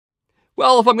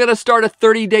Well, if I'm going to start a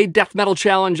 30-day death metal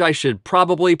challenge, I should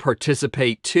probably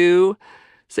participate too.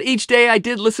 So each day I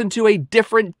did listen to a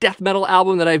different death metal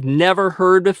album that I've never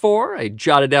heard before. I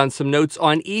jotted down some notes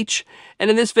on each, and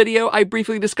in this video I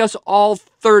briefly discuss all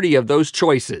 30 of those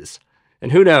choices.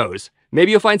 And who knows,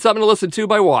 maybe you'll find something to listen to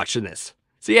by watching this.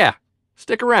 So yeah,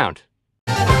 stick around.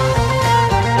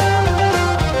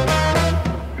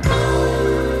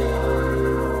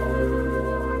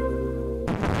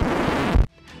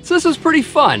 So this was pretty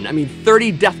fun. I mean,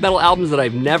 30 death metal albums that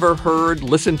I've never heard,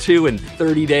 listened to in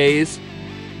 30 days.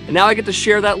 And now I get to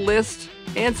share that list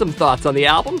and some thoughts on the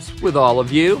albums with all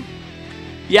of you.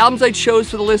 The albums I chose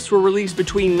for the list were released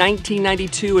between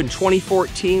 1992 and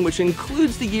 2014, which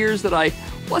includes the years that I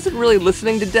wasn't really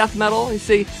listening to death metal. You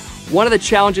see, one of the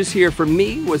challenges here for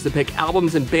me was to pick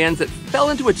albums and bands that fell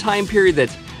into a time period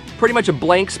that's pretty much a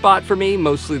blank spot for me,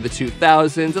 mostly the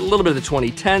 2000s, a little bit of the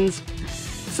 2010s.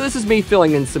 So this is me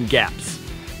filling in some gaps.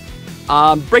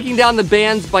 Breaking down the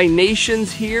bands by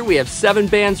nations here, we have 7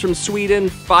 bands from Sweden,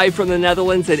 5 from the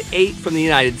Netherlands, and 8 from the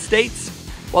United States,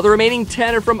 while the remaining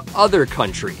 10 are from other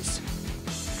countries.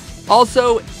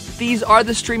 Also, these are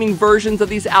the streaming versions of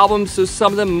these albums, so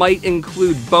some of them might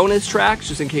include bonus tracks,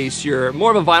 just in case you're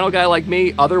more of a vinyl guy like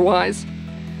me otherwise.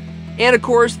 And of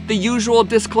course, the usual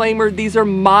disclaimer, these are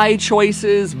my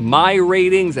choices, my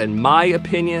ratings, and my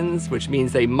opinions, which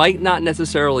means they might not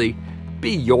necessarily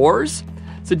be yours.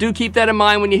 So do keep that in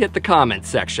mind when you hit the comments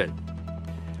section.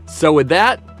 So with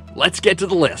that, let's get to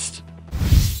the list.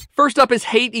 First up is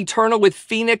Hate Eternal with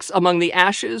Phoenix Among the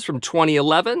Ashes from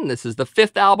 2011. This is the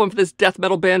 5th album for this death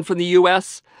metal band from the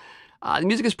US. The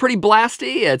music is pretty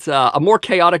blasty. It's a more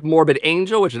chaotic Morbid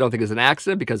Angel, which I don't think is an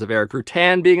accident because of Eric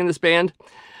Rutan being in this band.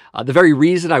 The very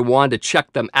reason I wanted to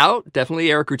check them out, definitely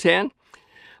Eric Rutan.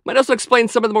 Might also explain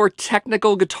some of the more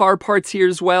technical guitar parts here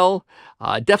as well.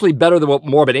 Definitely better than what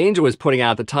Morbid Angel was putting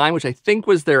out at the time, which I think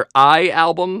was their I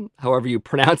album, however you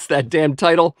pronounce that damn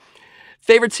title.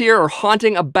 Favorites here are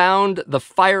Haunting Abound, The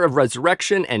Fire of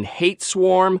Resurrection, and Hate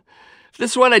Swarm. For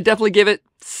this one, I'd definitely give it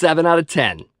 7 out of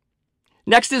 10.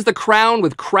 Next is The Crown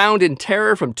with Crowned in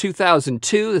Terror from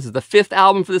 2002. This is the 5th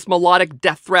album for this melodic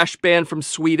death thrash band from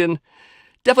Sweden.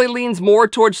 Definitely leans more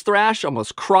towards thrash,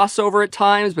 almost crossover at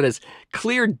times, but has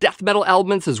clear death metal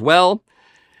elements as well.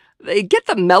 They get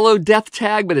the mellow death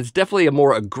tag, but it's definitely a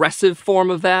more aggressive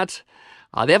form of that.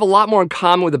 They have a lot more in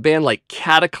common with a band like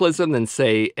Cataclysm than,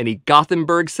 say, any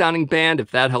Gothenburg-sounding band,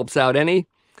 if that helps out any.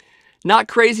 Not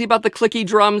crazy about the clicky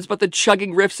drums, but the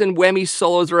chugging riffs and whammy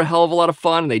solos are a hell of a lot of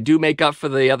fun, and they do make up for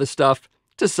the other stuff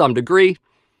to some degree.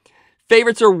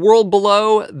 Favorites are World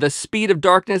Below, The Speed of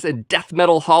Darkness, and Death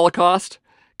Metal Holocaust.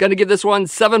 Gonna give this one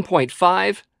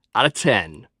 7.5 out of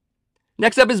 10.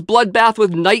 Next up is Bloodbath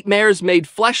with Nightmares Made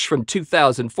Flesh from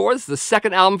 2004. This is the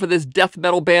 2nd album for this death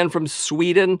metal band from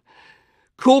Sweden.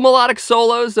 Cool melodic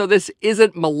solos, though this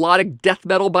isn't melodic death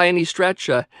metal by any stretch.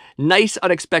 Nice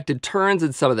unexpected turns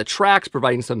in some of the tracks,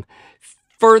 providing some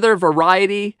further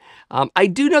variety. I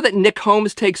do know that Nick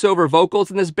Holmes takes over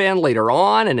vocals in this band later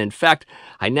on, and in fact,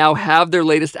 I now have their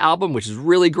latest album, which is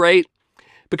really great.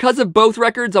 Because of both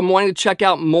records, I'm wanting to check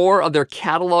out more of their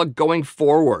catalog going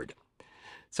forward.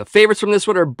 So favorites from this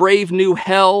one are Brave New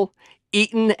Hell,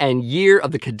 Eaten, and Year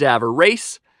of the Cadaver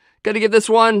Race. Gonna give this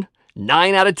one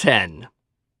 9 out of 10.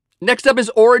 Next up is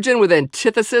Origin with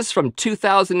Antithesis from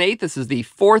 2008. This is the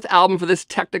 4th album for this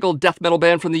technical death metal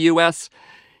band from the US.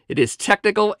 It is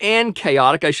technical and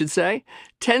chaotic, I should say.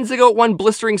 Tends to go at one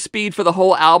blistering speed for the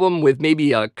whole album with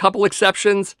maybe a couple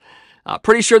exceptions.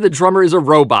 Pretty sure the drummer is a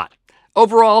robot.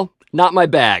 Overall, not my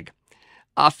bag.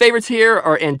 Favorites here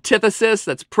are Antithesis.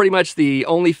 That's pretty much the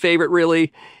only favorite,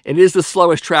 really. And it is the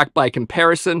slowest track by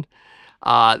comparison.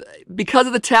 Because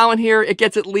of the talent here, it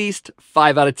gets at least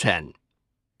 5 out of 10.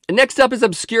 And next up is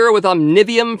Obscura with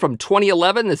Omnivium from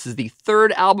 2011. This is the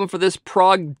 3rd album for this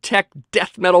prog tech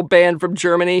death metal band from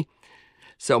Germany.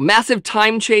 So massive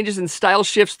time changes and style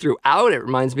shifts throughout. It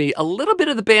reminds me a little bit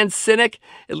of the band Cynic,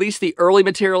 at least the early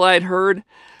material I had heard.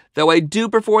 Though I do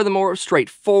prefer the more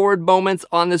straightforward moments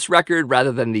on this record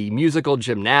rather than the musical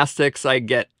gymnastics I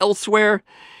get elsewhere.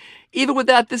 Even with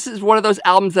that, this is one of those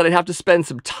albums that I'd have to spend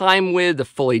some time with to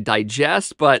fully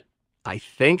digest, but I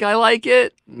think I like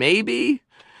it. Maybe?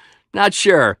 Not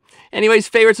sure. Anyways,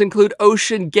 favorites include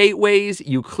Ocean Gateways,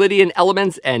 Euclidean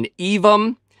Elements, and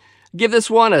Evum. Give this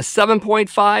one a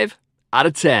 7.5 out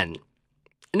of 10.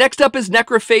 Next up is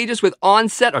Necrophagus with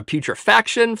Onset of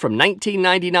Putrefaction from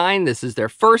 1999. This is their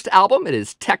 1st album. It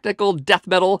is technical death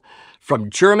metal from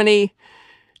Germany.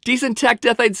 Decent tech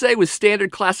death, I'd say, with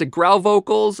standard classic growl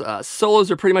vocals.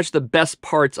 Solos are pretty much the best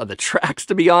parts of the tracks,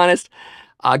 to be honest.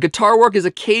 Guitar work is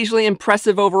occasionally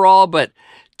impressive overall, but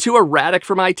too erratic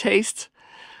for my taste.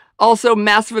 Also,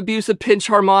 massive abuse of pinch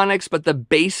harmonics, but the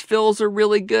bass fills are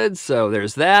really good, so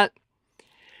there's that.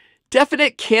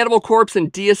 Definite Cannibal Corpse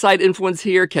and Deicide influence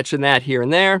here, catching that here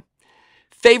and there.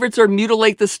 Favorites are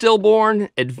Mutilate the Stillborn,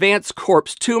 Advanced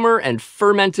Corpse Tumor, and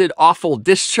Fermented Awful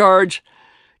Discharge.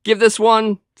 Give this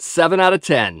one 7 out of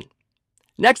 10.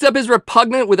 Next up is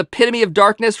Repugnant with Epitome of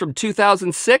Darkness from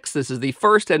 2006. This is the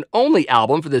first and only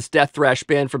album for this death thrash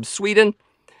band from Sweden.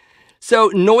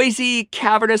 So noisy,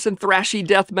 cavernous, and thrashy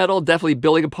death metal, definitely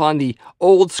building upon the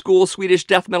old school Swedish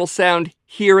death metal sound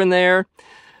here and there.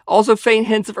 Also faint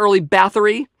hints of early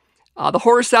Bathory. The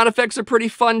horror sound effects are pretty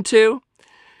fun too.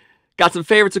 Got some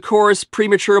favorites, of course: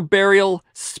 Premature Burial,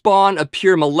 Spawn of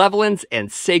Pure Malevolence,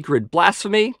 and Sacred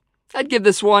Blasphemy. I'd give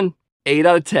this one 8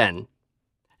 out of 10.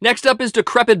 Next up is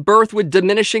Decrepit Birth with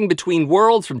Diminishing Between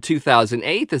Worlds from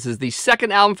 2008. This is the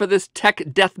second album for this tech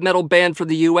death metal band from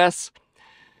the US.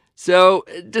 So,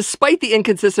 despite the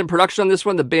inconsistent production on this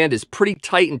one, the band is pretty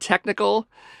tight and technical.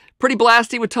 Pretty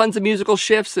blasty with tons of musical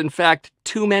shifts, in fact,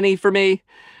 too many for me.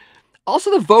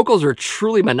 Also, the vocals are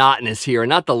truly monotonous here and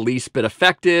not the least bit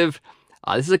effective.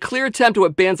 This is a clear attempt at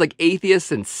what bands like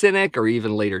Atheist and Cynic, or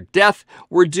even later Death,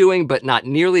 were doing, but not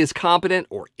nearly as competent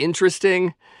or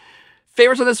interesting.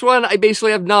 Favorites on this one, I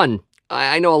basically have none.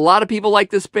 I know a lot of people like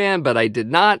this band, but I did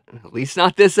not, at least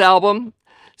not this album.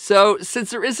 So,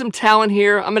 since there is some talent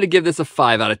here, I'm going to give this a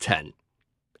 5 out of 10.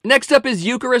 Next up is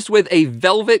Eucharist with A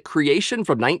Velvet Creation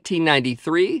from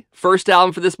 1993. First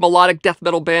album for this melodic death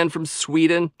metal band from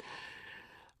Sweden.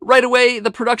 Right away,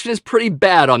 the production is pretty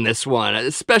bad on this one,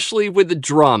 especially with the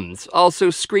drums.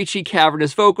 Also, screechy,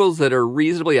 cavernous vocals that are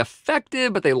reasonably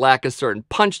effective, but they lack a certain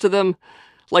punch to them.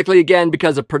 Likely, again,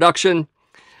 because of production.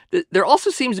 There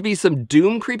also seems to be some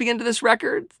doom creeping into this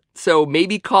record, so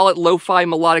maybe call it lo-fi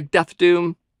melodic death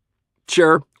doom.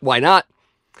 Sure, why not?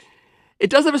 It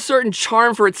does have a certain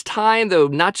charm for its time, though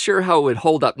not sure how it would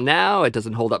hold up now. It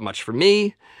doesn't hold up much for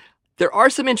me. There are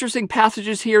some interesting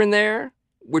passages here and there,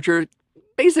 which are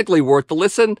basically worth the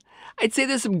listen. I'd say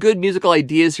there's some good musical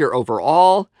ideas here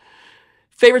overall.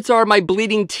 Favorites are My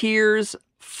Bleeding Tears,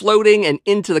 Floating, and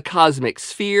Into the Cosmic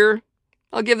Sphere.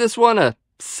 I'll give this one a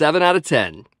 7 out of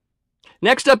 10.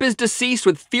 Next up is Deceased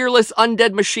with Fearless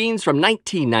Undead Machines from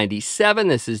 1997.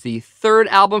 This is the third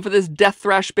album for this death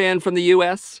thrash band from the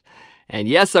US. And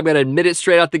yes, I'm going to admit it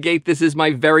straight out the gate, this is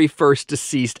my very first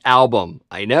Deceased album.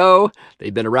 I know,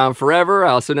 they've been around forever.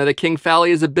 I also know that King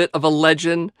Fowley is a bit of a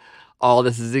legend. All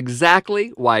this is exactly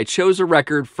why I chose a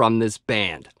record from this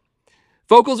band.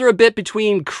 Vocals are a bit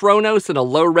between Kronos and a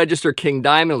low-register King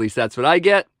Diamond, at least that's what I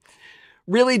get.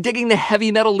 Really digging the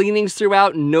heavy metal leanings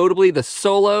throughout, notably the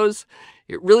solos.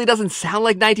 It really doesn't sound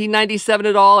like 1997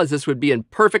 at all, as this would be in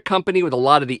perfect company with a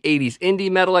lot of the 80s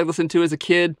indie metal I listened to as a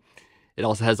kid. It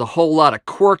also has a whole lot of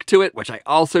quirk to it, which I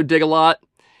also dig a lot.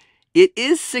 It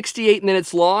is 68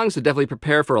 minutes long, so definitely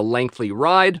prepare for a lengthy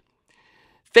ride.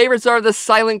 Favorites are The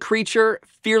Silent Creature,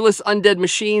 Fearless Undead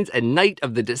Machines, and Night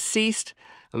of the Deceased.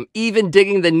 I'm even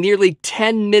digging the nearly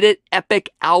 10-minute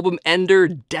epic album ender,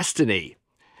 Destiny.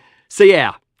 So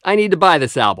yeah, I need to buy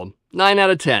this album. 9 out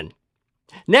of 10.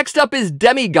 Next up is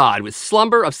Demigod with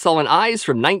Slumber of Sullen Eyes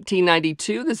from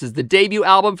 1992. This is the debut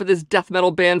album for this death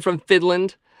metal band from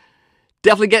Finland.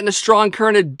 Definitely getting a strong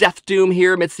current of death doom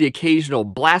here amidst the occasional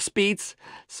blast beats.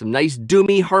 Some nice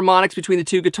doomy harmonics between the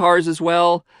two guitars as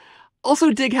well.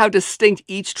 Also dig how distinct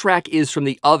each track is from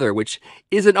the other, which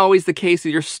isn't always the case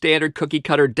with your standard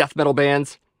cookie-cutter death metal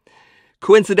bands.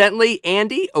 Coincidentally,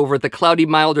 Andy, over at the Cloudy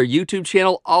Milder YouTube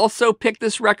channel, also picked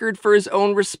this record for his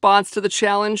own response to the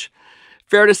challenge.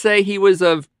 Fair to say he was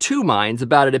of two minds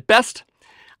about it at best.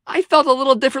 I felt a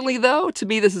little differently though. To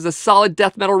me, this is a solid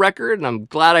death metal record, and I'm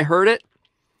glad I heard it.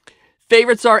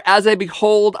 Favorites are As I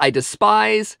Behold, I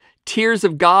Despise, Tears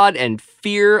of God, and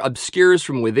Fear Obscures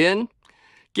from Within.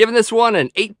 Giving this one an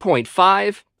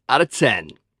 8.5 out of 10.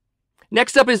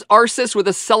 Next up is Arsis with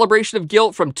A Celebration of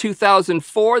Guilt from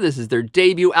 2004. This is their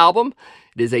debut album.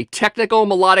 It is a technical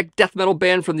melodic death metal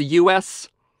band from the US.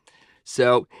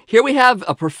 So here we have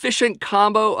a proficient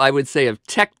combo, I would say, of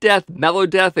tech death, mellow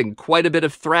death, and quite a bit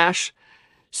of thrash.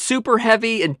 Super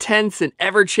heavy, intense, and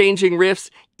ever-changing riffs,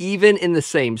 even in the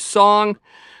same song.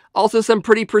 Also some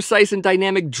pretty precise and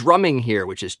dynamic drumming here,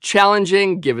 which is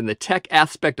challenging given the tech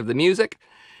aspect of the music.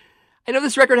 I know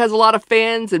this record has a lot of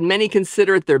fans, and many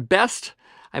consider it their best.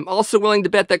 I'm also willing to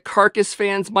bet that Carcass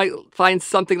fans might find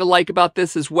something to like about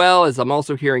this as well, as I'm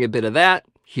also hearing a bit of that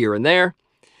here and there.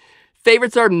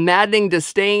 Favorites are Maddening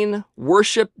Disdain,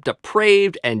 Worship,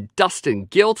 Depraved, and Dust and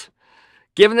Guilt.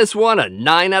 Giving this one a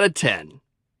 9 out of 10.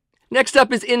 Next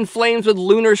up is In Flames with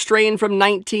Lunar Strain from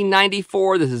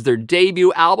 1994. This is their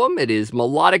debut album. It is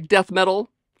melodic death metal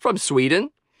from Sweden.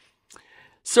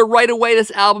 So right away,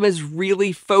 this album is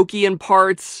really folky in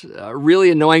parts,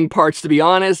 really annoying parts to be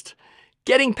honest.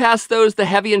 Getting past those, the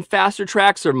heavy and faster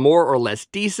tracks are more or less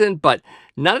decent, but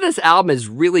none of this album is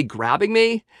really grabbing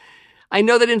me. I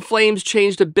know that In Flames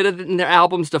changed a bit in their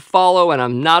albums to follow, and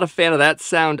I'm not a fan of that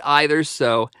sound either,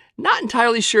 so not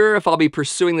entirely sure if I'll be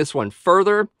pursuing this one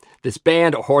further, this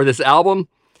band or this album.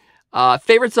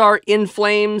 Favorites are In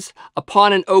Flames,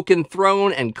 Upon an Oaken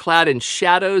Throne, and Clad in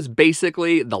Shadows,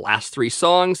 basically the last three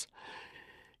songs.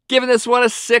 Giving this one a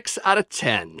 6 out of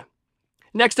 10.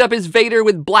 Next up is Vader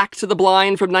with Black to the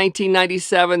Blind from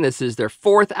 1997. This is their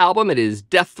fourth album. It is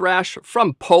death thrash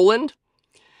from Poland.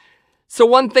 So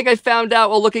one thing I found out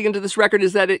while looking into this record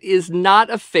is that it is not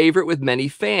a favorite with many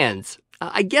fans.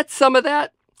 I get some of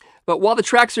that, but while the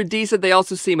tracks are decent, they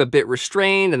also seem a bit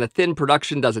restrained, and the thin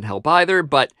production doesn't help either,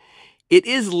 but it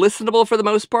is listenable for the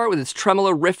most part with its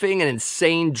tremolo riffing and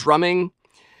insane drumming.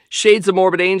 Shades of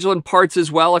Morbid Angel in parts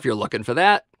as well if you're looking for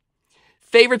that.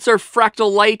 Favorites are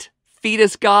Fractal Light,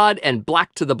 Fetus God, and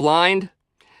Black to the Blind.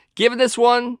 Giving this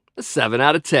one a 7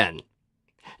 out of 10.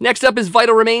 Next up is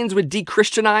Vital Remains with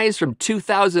Dechristianize from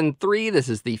 2003. This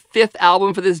is the fifth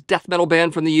album for this death metal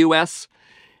band from the US.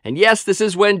 And yes, this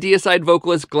is when Deicide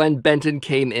vocalist Glenn Benton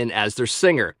came in as their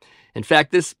singer. In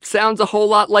fact, this sounds a whole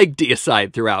lot like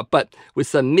Deicide throughout, but with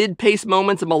some mid-pace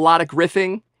moments of melodic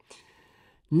riffing.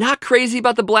 Not crazy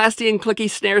about the blasty and clicky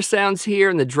snare sounds here,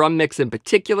 and the drum mix in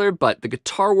particular, but the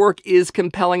guitar work is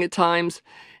compelling at times,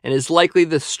 and is likely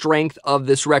the strength of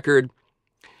this record.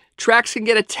 Tracks can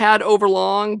get a tad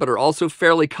overlong, but are also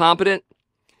fairly competent.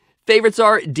 Favorites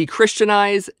are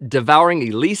Dechristianize, Devouring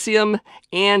Elysium,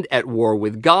 and At War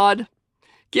with God.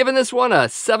 Giving this one a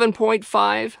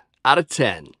 7.5 out of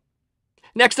 10.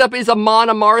 Next up is Amon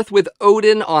Amarth with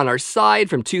Odin on Our Side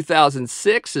from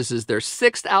 2006. This is their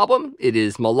sixth album. It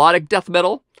is melodic death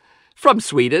metal from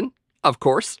Sweden, of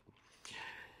course.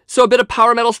 So a bit of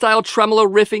power metal style tremolo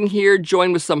riffing here,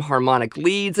 joined with some harmonic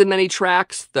leads in many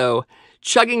tracks, though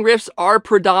chugging riffs are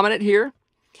predominant here.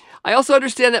 I also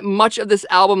understand that much of this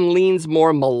album leans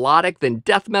more melodic than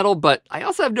death metal, but I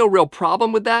also have no real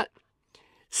problem with that.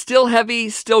 Still heavy,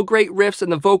 still great riffs,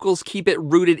 and the vocals keep it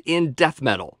rooted in death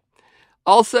metal.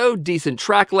 Also, decent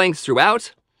track lengths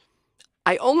throughout.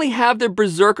 I only have their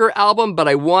Berserker album, but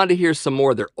I wanted to hear some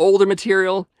more of their older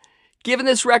material. Given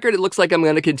this record, it looks like I'm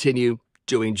going to continue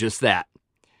doing just that.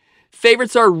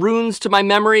 Favorites are Runes to My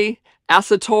Memory,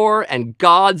 Asator, and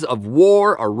Gods of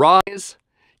War Arise.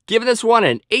 Giving this one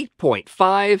an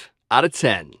 8.5 out of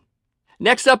 10.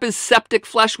 Next up is Septic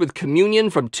Flesh with Communion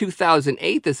from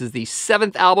 2008. This is the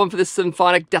seventh album for this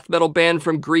symphonic death metal band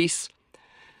from Greece.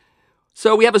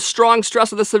 So we have a strong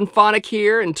stress of the symphonic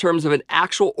here in terms of an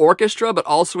actual orchestra, but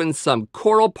also in some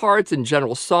choral parts and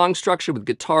general song structure with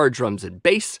guitar, drums, and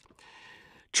bass.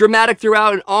 Dramatic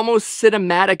throughout and almost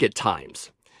cinematic at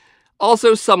times.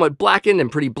 Also somewhat blackened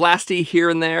and pretty blasty here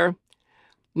and there.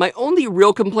 My only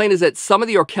real complaint is that some of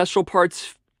the orchestral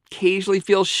parts occasionally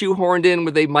feel shoehorned in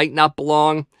where they might not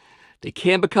belong. They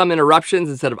can become interruptions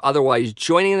instead of otherwise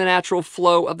joining the natural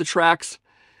flow of the tracks.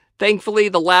 Thankfully,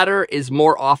 the latter is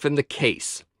more often the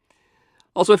case.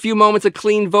 Also, a few moments of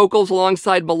clean vocals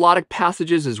alongside melodic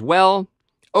passages as well.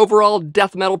 Overall,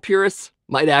 death metal purists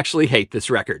might actually hate this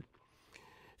record.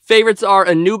 Favorites are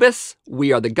Anubis,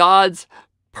 We Are the Gods,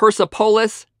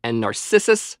 Persepolis, and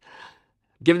Narcissus.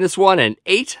 Giving this one an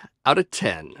 8 out of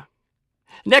 10.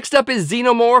 Next up is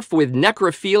Xenomorph with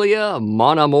Necrophilia,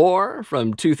 Mon Amour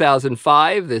from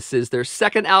 2005. This is their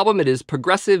second album. It is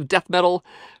progressive death metal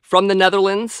from the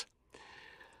Netherlands.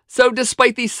 So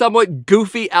despite the somewhat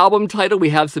goofy album title,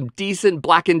 we have some decent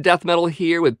blackened death metal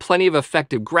here with plenty of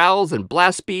effective growls and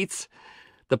blast beats.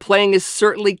 The playing is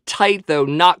certainly tight, though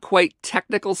not quite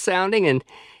technical sounding, and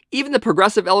even the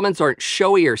progressive elements aren't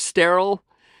showy or sterile.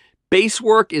 Bass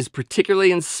work is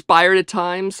particularly inspired at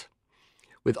times.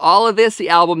 With all of this, the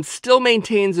album still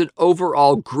maintains an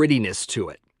overall grittiness to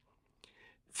it.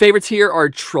 Favorites here are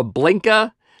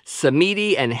Treblinka,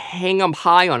 Samiti, and Hang 'em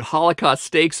High on Holocaust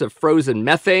Stakes of Frozen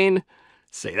Methane.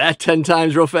 Say that 10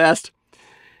 times real fast.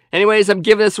 Anyways, I'm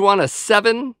giving this one a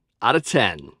 7 out of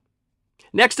 10.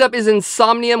 Next up is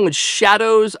Insomnium with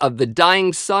Shadows of the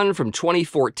Dying Sun from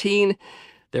 2014.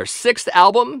 Their sixth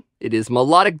album. It is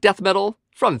melodic death metal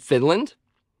from Finland.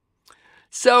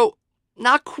 So,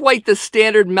 not quite the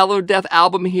standard mellow death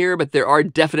album here, but there are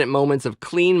definite moments of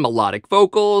clean melodic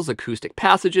vocals, acoustic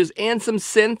passages, and some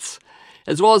synths,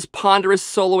 as well as ponderous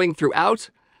soloing throughout.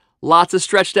 Lots of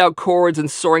stretched out chords and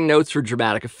soaring notes for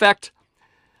dramatic effect.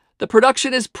 The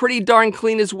production is pretty darn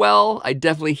clean as well. I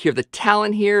definitely hear the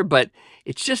talent here, but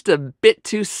it's just a bit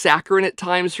too saccharine at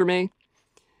times for me.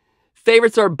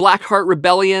 Favorites are Blackheart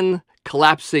Rebellion,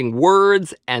 Collapsing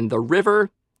Words, and The River.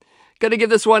 Gonna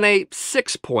give this one a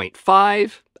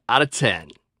 6.5 out of 10.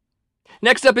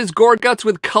 Next up is Gorguts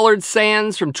with Colored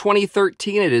Sands from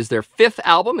 2013. It is their 5th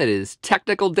album. It is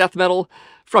technical death metal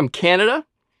from Canada.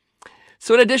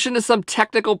 So in addition to some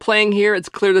technical playing here, it's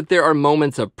clear that there are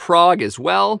moments of prog as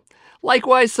well.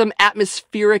 Likewise, some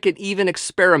atmospheric and even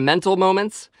experimental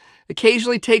moments.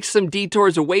 Occasionally takes some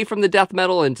detours away from the death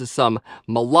metal into some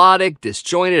melodic,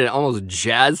 disjointed, and almost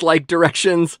jazz-like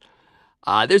directions.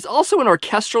 There's also an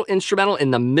orchestral instrumental in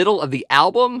the middle of the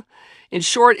album. In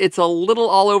short, it's a little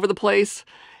all over the place.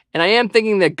 And I am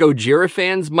thinking that Gojira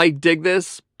fans might dig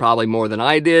this, probably more than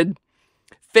I did.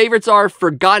 Favorites are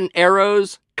Forgotten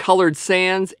Arrows, Colored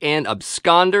Sands, and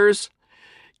Absconders.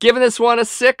 Giving this one a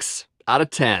 6 out of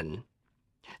 10.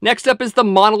 Next up is the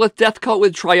Monolith Death Cult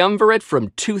with Triumvirate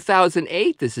from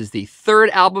 2008. This is the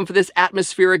 3rd album for this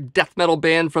atmospheric death metal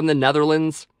band from the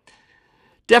Netherlands.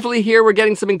 Definitely here we're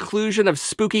getting some inclusion of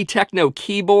spooky techno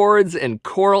keyboards and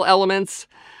choral elements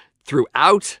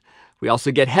throughout. We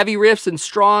also get heavy riffs and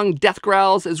strong death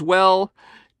growls as well.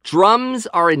 Drums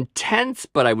are intense,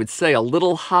 but I would say a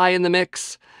little high in the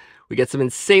mix. We get some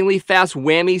insanely fast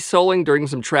whammy soloing during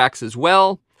some tracks as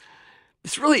well.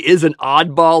 This really is an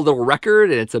oddball little record,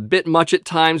 and it's a bit much at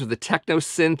times with the techno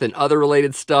synth and other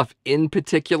related stuff in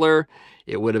particular.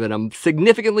 It would have been a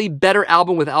significantly better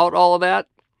album without all of that.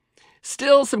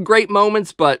 Still some great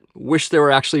moments, but wish there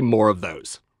were actually more of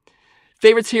those.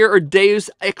 Favorites here are Deus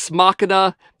Ex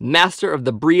Machina, Master of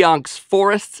the Brionx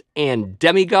Forests, and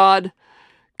Demigod.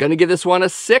 Gonna give this one a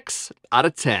 6 out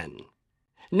of 10.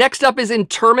 Next up is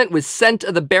Interment with Scent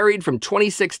of the Buried from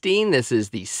 2016. This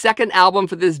is the 2nd album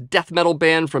for this death metal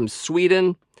band from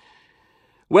Sweden.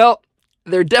 Well,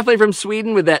 they're definitely from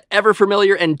Sweden with that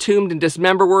ever-familiar Entombed and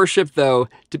Dismember worship, though,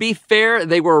 to be fair,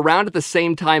 they were around at the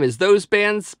same time as those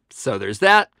bands, so there's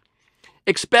that.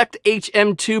 Expect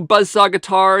HM2 buzzsaw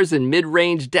guitars and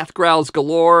mid-range death growls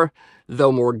galore,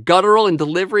 though more guttural in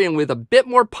delivery and with a bit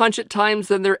more punch at times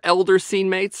than their elder scene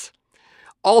mates.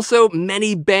 Also,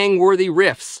 many bang-worthy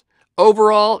riffs.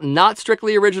 Overall, not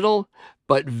strictly original,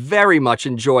 but very much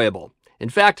enjoyable. In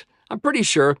fact, I'm pretty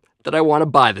sure that I want to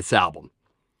buy this album.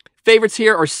 Favorites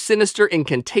here are Sinister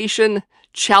Incantation,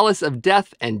 Chalice of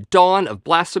Death, and Dawn of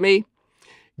Blasphemy.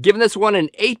 Giving this one an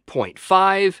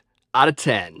 8.5 out of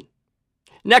 10.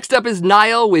 Next up is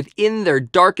Nile with In Their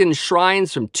Darkened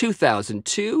Shrines from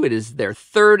 2002. It is their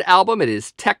 3rd album. It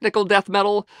is technical death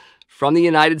metal from the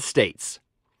United States.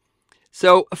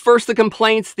 So, first the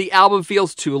complaints, the album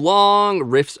feels too long,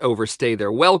 riffs overstay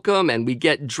their welcome, and we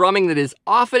get drumming that is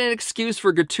often an excuse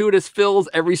for gratuitous fills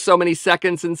every so many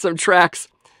seconds in some tracks.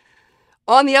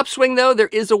 On the upswing, though, there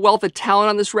is a wealth of talent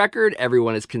on this record.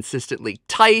 Everyone is consistently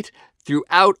tight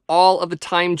throughout all of the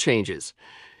time changes.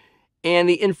 And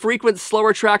the infrequent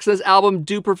slower tracks on this album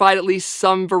do provide at least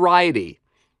some variety.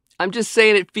 I'm just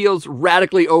saying it feels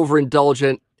radically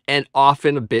overindulgent and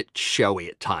often a bit showy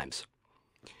at times.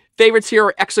 Favorites here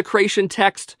are Execration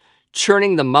Text,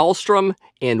 Churning the Maelstrom,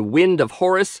 and Wind of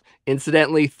Horus,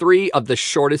 incidentally 3 of the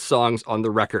shortest songs on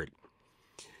the record.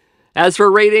 As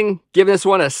for rating, giving this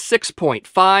one a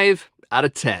 6.5 out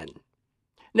of 10.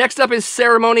 Next up is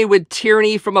Ceremony with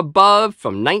Tyranny from Above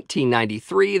from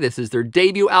 1993. This is their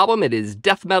debut album. It is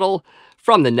death metal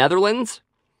from the Netherlands.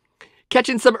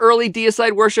 Catching some early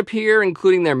deicide worship here,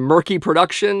 including their murky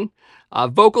production.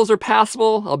 Vocals are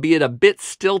passable, albeit a bit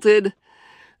stilted.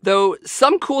 Though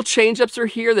some cool change-ups are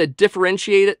here that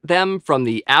differentiate them from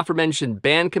the aforementioned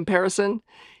band comparison.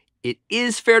 It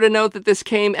is fair to note that this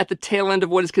came at the tail end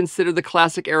of what is considered the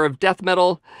classic era of death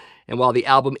metal, and while the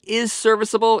album is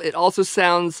serviceable, it also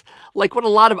sounds like what a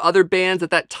lot of other bands at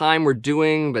that time were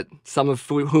doing, but some of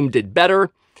whom did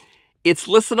better. It's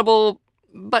listenable,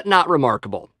 but not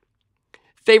remarkable.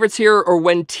 Favorites here are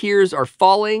When Tears Are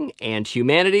Falling and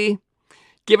Humanity.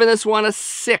 Giving this one a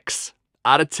 6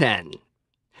 out of 10.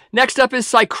 Next up is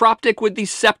Psychroptic with the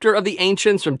Scepter of the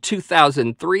Ancients from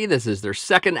 2003. This is their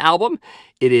 2nd album.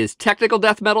 It is technical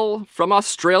death metal from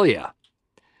Australia.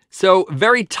 So,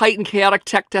 very tight and chaotic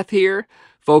tech death here.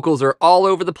 Vocals are all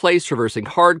over the place, traversing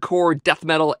hardcore, death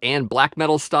metal, and black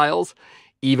metal styles,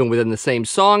 even within the same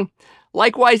song.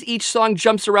 Likewise, each song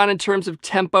jumps around in terms of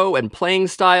tempo and playing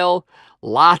style.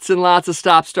 Lots and lots of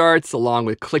stop-starts, along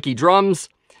with clicky drums.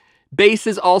 Bass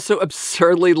is also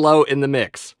absurdly low in the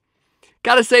mix.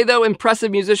 Gotta say though,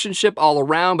 impressive musicianship all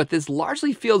around, but this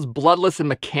largely feels bloodless and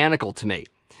mechanical to me.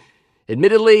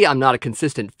 Admittedly, I'm not a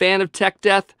consistent fan of tech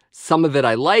death, Some of it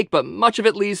I like, but much of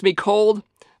it leaves me cold,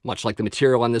 much like the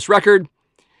material on this record.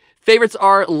 Favorites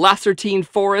are Lacertine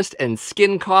Forest and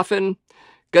Skin Coffin.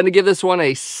 Gonna give this one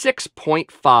a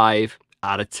 6.5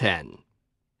 out of 10.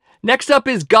 Next up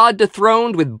is God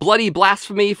Dethroned with Bloody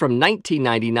Blasphemy from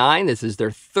 1999. This is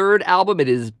their third album. It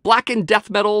is blackened death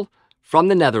metal from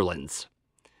the Netherlands.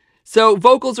 So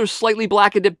vocals are slightly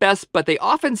blackened at best, but they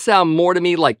often sound more to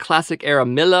me like classic era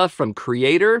Milla from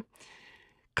Creator.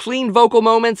 Clean vocal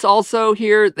moments also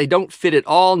here. They don't fit at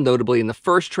all, notably in the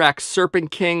first track,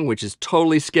 Serpent King, which is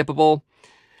totally skippable.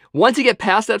 Once you get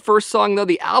past that first song, though,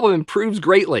 the album improves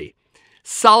greatly.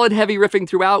 Solid heavy riffing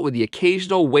throughout with the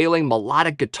occasional wailing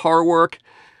melodic guitar work.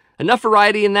 Enough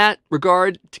variety in that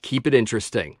regard to keep it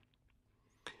interesting.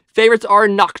 Favorites are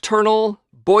Nocturnal,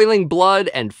 Boiling Blood,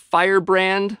 and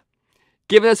Firebrand.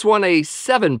 Giving this one a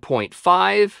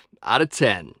 7.5 out of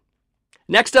 10.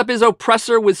 Next up is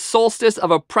Oppressor with Solstice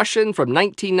of Oppression from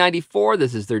 1994.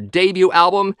 This is their debut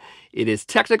album. It is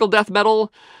technical death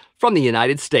metal from the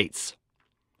United States.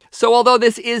 So although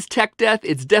this is tech death,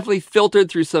 it's definitely filtered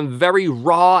through some very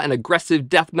raw and aggressive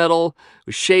death metal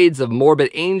with shades of Morbid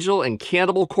Angel and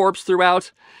Cannibal Corpse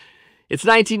throughout. It's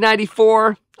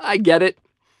 1994, I get it.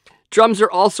 Drums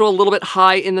are also a little bit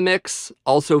high in the mix.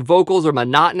 Also, vocals are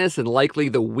monotonous and likely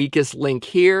the weakest link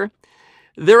here.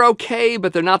 They're okay,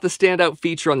 but they're not the standout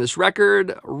feature on this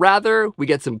record. Rather, we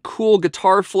get some cool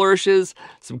guitar flourishes,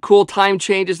 some cool time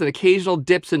changes, and occasional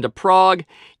dips into prog,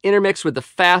 intermixed with the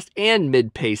fast and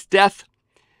mid-paced death.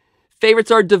 Favorites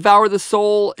are Devour the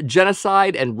Soul,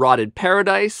 Genocide, and Rotted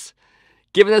Paradise.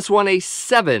 Giving this one a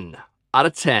 7 out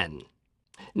of 10.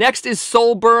 Next is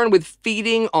Soulburn with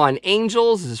Feeding on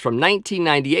Angels. This is from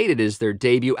 1998. It is their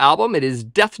debut album. It is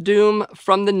Death Doom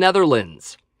from the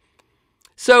Netherlands.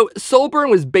 So, Soulburn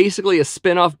was basically a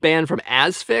spin-off band from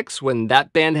Asphyx when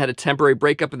that band had a temporary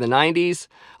breakup in the 90s.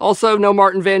 Also, no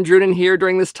Martin Van Drunen here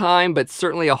during this time, but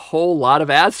certainly a whole lot of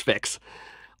Asphyx.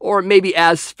 Or maybe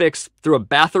Asphyx through a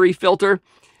Bathory filter.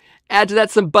 Add to that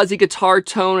some buzzy guitar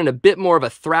tone and a bit more of a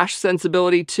thrash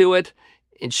sensibility to it.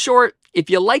 In short, if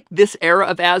you like this era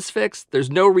of Asphyx,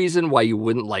 there's no reason why you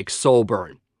wouldn't like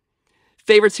Soulburn.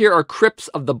 Favorites here are Crypts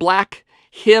of the Black,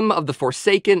 Hymn of the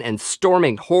Forsaken, and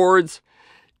Storming Hordes.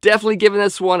 Definitely giving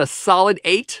this one a solid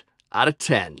 8 out of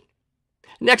 10.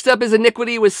 Next up is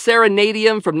Iniquity with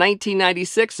Serenadium from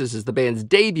 1996. This is the band's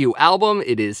debut album.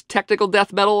 It is technical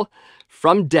death metal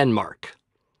from Denmark.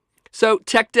 So,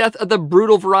 tech death of the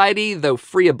brutal variety, though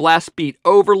free of blast beat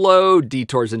overload,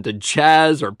 detours into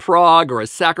jazz or prog, or a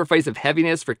sacrifice of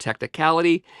heaviness for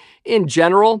technicality in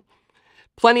general.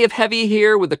 Plenty of heavy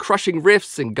here with the crushing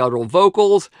riffs and guttural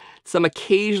vocals, some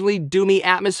occasionally doomy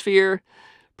atmosphere.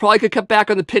 Probably could cut back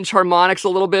on the pinch harmonics a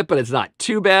little bit, but it's not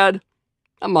too bad.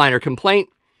 A minor complaint.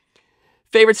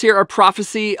 Favorites here are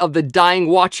Prophecy of the Dying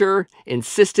Watcher,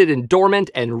 Insisted and Dormant,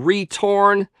 and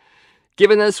Retorn.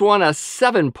 Giving this one a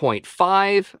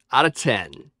 7.5 out of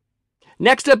 10.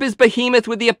 Next up is Behemoth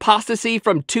with The Apostasy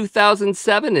from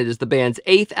 2007. It is the band's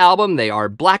 8th album. They are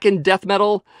blackened death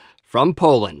metal from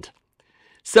Poland.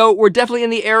 So we're definitely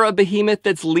in the era of Behemoth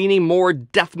that's leaning more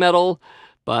death metal,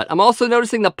 but I'm also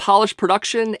noticing the polished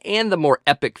production and the more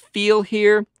epic feel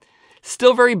here.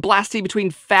 Still very blasty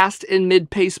between fast and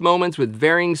mid-paced moments with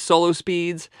varying solo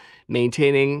speeds,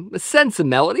 maintaining a sense of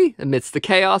melody amidst the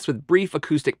chaos with brief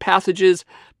acoustic passages,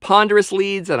 ponderous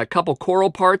leads, and a couple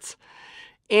choral parts.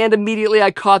 And immediately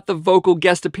I caught the vocal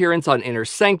guest appearance on Inner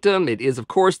Sanctum. It is, of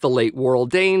course, the late Warrell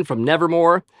Dane from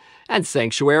Nevermore and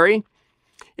Sanctuary.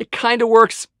 It kind of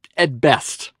works at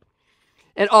best.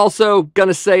 And also,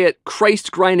 gonna say it,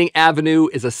 Christ Grinding Avenue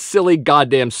is a silly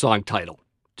goddamn song title.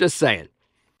 Just saying.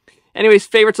 Anyways,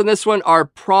 favorites on this one are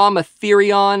Prom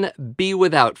Etherion, Be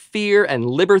Without Fear, and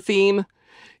Libertheme.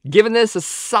 Giving this a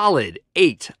solid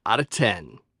 8 out of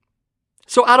 10.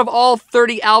 So out of all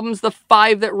 30 albums, the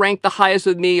 5 that rank the highest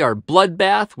with me are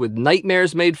Bloodbath with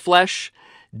Nightmares Made Flesh,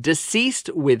 Deceased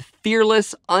with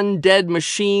Fearless Undead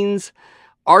Machines,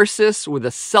 Arsis with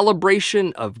A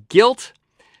Celebration of Guilt,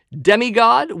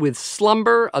 Demigod with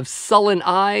Slumber of Sullen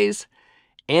Eyes,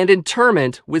 and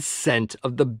Interment with Scent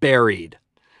of the Buried.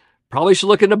 Probably should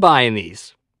look into buying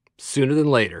these sooner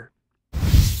than later.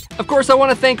 Of course, I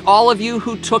want to thank all of you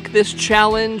who took this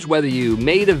challenge, whether you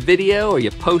made a video or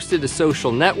you posted to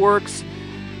social networks.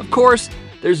 Of course,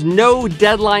 there's no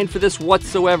deadline for this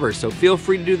whatsoever, so feel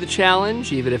free to do the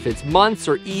challenge, even if it's months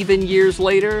or even years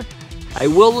later. I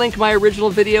will link my original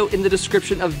video in the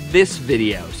description of this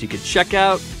video, so you can check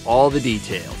out all the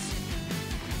details.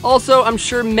 Also, I'm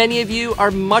sure many of you are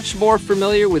much more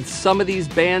familiar with some of these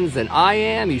bands than I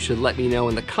am. You should let me know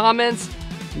in the comments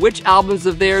which albums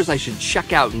of theirs I should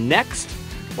check out next,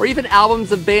 or even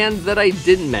albums of bands that I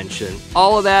didn't mention.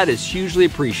 All of that is hugely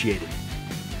appreciated.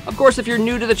 Of course, if you're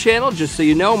new to the channel, just so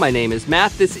you know, my name is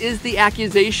Matt. This is the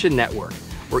Accusation Network,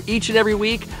 where each and every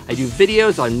week I do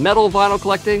videos on metal vinyl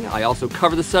collecting. I also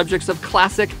cover the subjects of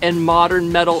classic and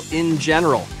modern metal in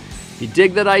general. If you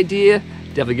dig that idea,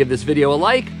 definitely give this video a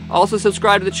like. Also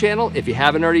subscribe to the channel if you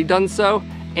haven't already done so.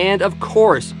 And of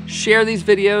course, share these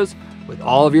videos with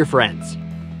all of your friends.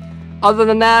 Other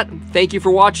than that, thank you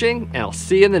for watching, and I'll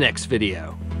see you in the next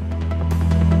video.